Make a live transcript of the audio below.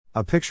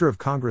A picture of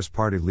Congress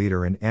Party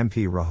leader and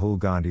MP Rahul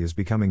Gandhi is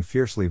becoming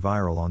fiercely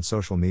viral on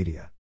social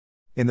media.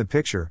 In the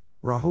picture,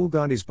 Rahul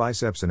Gandhi's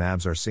biceps and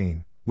abs are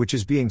seen, which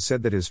is being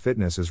said that his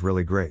fitness is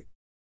really great.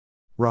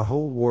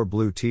 Rahul wore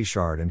blue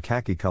t-shirt and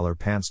khaki color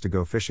pants to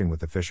go fishing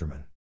with the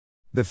fishermen.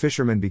 The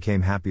fishermen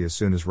became happy as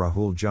soon as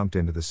Rahul jumped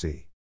into the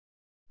sea.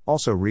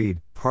 Also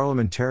read,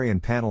 Parliamentarian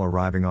panel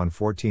arriving on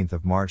 14th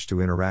of March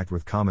to interact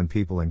with common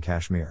people in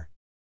Kashmir.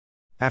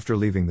 After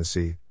leaving the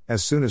sea,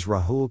 as soon as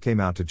Rahul came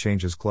out to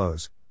change his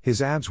clothes, his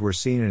abs were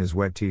seen in his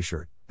wet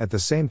t-shirt, at the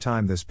same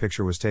time this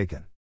picture was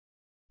taken.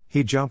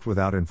 He jumped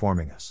without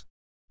informing us.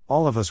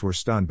 All of us were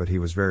stunned, but he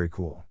was very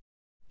cool.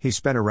 He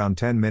spent around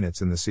 10 minutes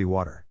in the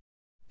seawater.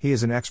 He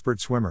is an expert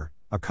swimmer,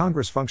 a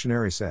Congress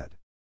functionary said.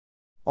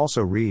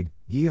 Also read,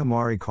 Ye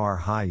Hamari Kar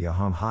Hai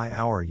Yaham Hai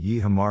Hour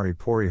Ye Hamari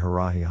Pori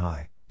Harahi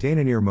Hai,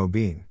 Dainanir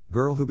Mobeen,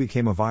 girl who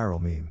became a viral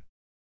meme.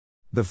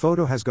 The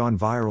photo has gone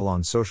viral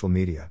on social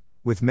media,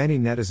 with many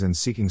netizens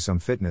seeking some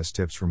fitness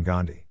tips from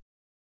Gandhi.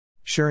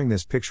 Sharing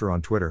this picture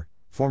on Twitter,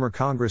 former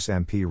Congress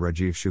MP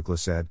Rajiv Shukla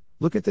said,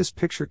 "Look at this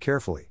picture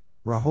carefully,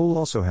 Rahul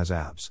also has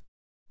abs.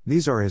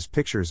 These are his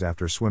pictures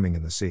after swimming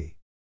in the sea.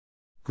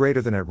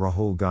 Greater than at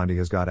Rahul Gandhi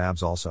has got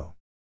abs also.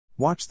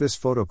 Watch this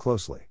photo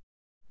closely.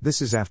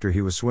 This is after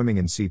he was swimming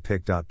in sea.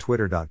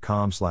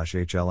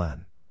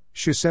 pic.twitter.com/HLN.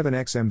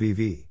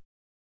 Shu7xMVV.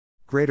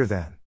 Greater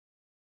than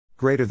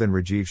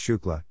Rajiv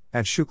Shukla,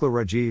 at Shukla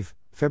Rajiv,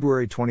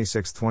 February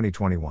 26,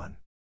 2021.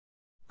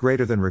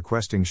 Greater than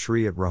requesting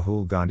Shri at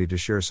Rahul Gandhi to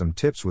share some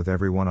tips with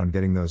everyone on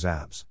getting those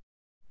abs.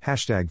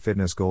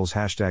 #fitness goals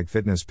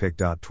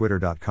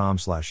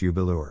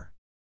 #fitnesspic.twitter.com/ubilur.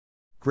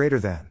 Greater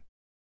than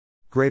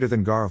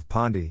Gaurav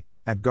Pandey,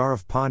 at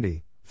Gaurav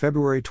Pandey,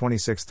 February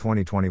 26,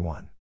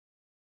 2021.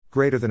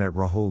 Greater than at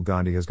Rahul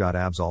Gandhi has got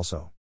abs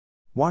also.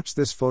 Watch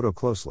this photo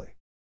closely.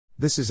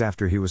 This is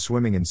after he was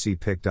swimming in sea.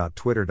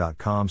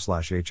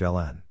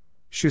 pic.twitter.com/HLN.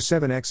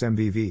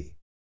 Shu7xMVV.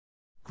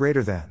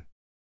 Greater than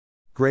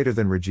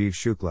Rajiv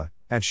Shukla,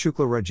 at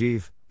Shukla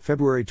Rajiv,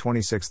 February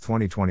 26,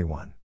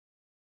 2021.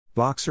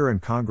 Boxer and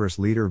Congress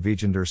leader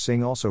Vijender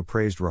Singh also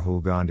praised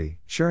Rahul Gandhi,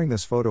 sharing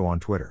this photo on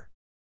Twitter.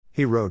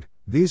 He wrote,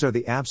 "These are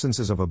the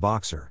absences of a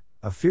boxer,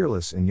 a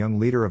fearless and young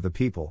leader of the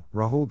people,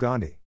 Rahul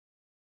Gandhi.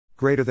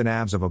 Greater than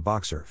abs of a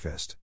boxer,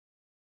 fist.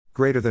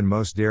 Greater than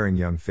most daring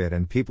young fit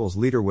and people's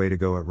leader. Way to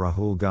go at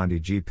Rahul Gandhi.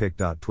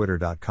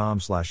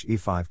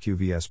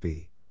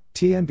 gpic.twitter.com/E5QVSB.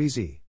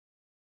 TNBZ.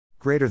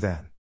 Greater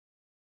than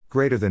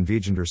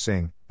Vijender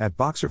Singh, at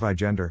Boxer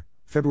Vijender,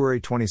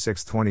 February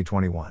 26,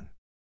 2021.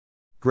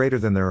 Greater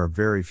than there are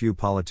very few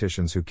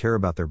politicians who care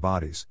about their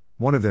bodies.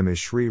 One of them is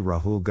Shri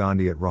Rahul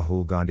Gandhi at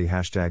Rahul Gandhi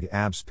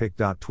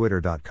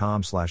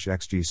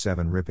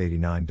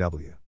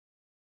 #abspic.twitter.com/xg7rip89w.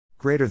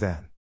 Greater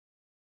than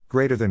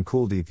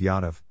Kuldeep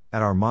Yadav,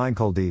 at Armind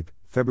Kuldeep,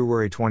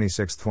 February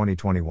 26,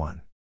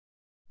 2021.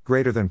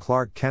 Greater than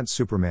Clark Kent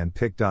Superman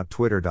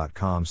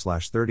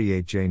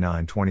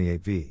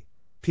pic.twitter.com/38j928v,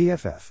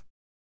 PFF.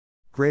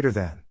 Greater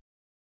than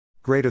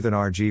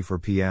RG for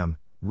PM,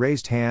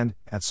 raised hand,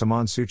 at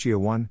Saman Suchia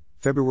 1,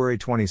 February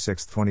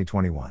 26,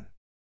 2021.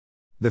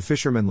 The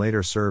fishermen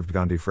later served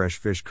Gandhi fresh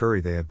fish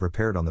curry they had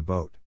prepared on the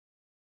boat.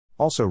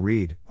 Also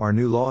read, are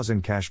new laws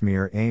in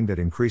Kashmir aimed at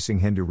increasing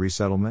Hindu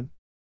resettlement?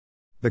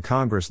 The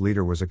Congress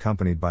leader was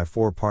accompanied by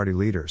 4 party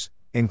leaders,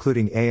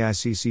 including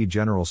AICC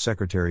General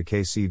Secretary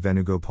KC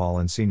Venugopal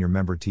and Senior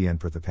Member TN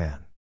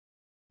Prathapan.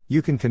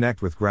 You can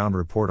connect with Ground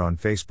Report on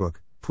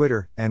Facebook,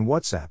 Twitter, and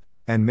WhatsApp,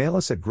 and mail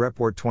us at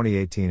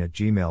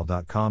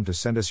greport2018@gmail.com to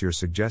send us your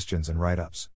suggestions and write-ups.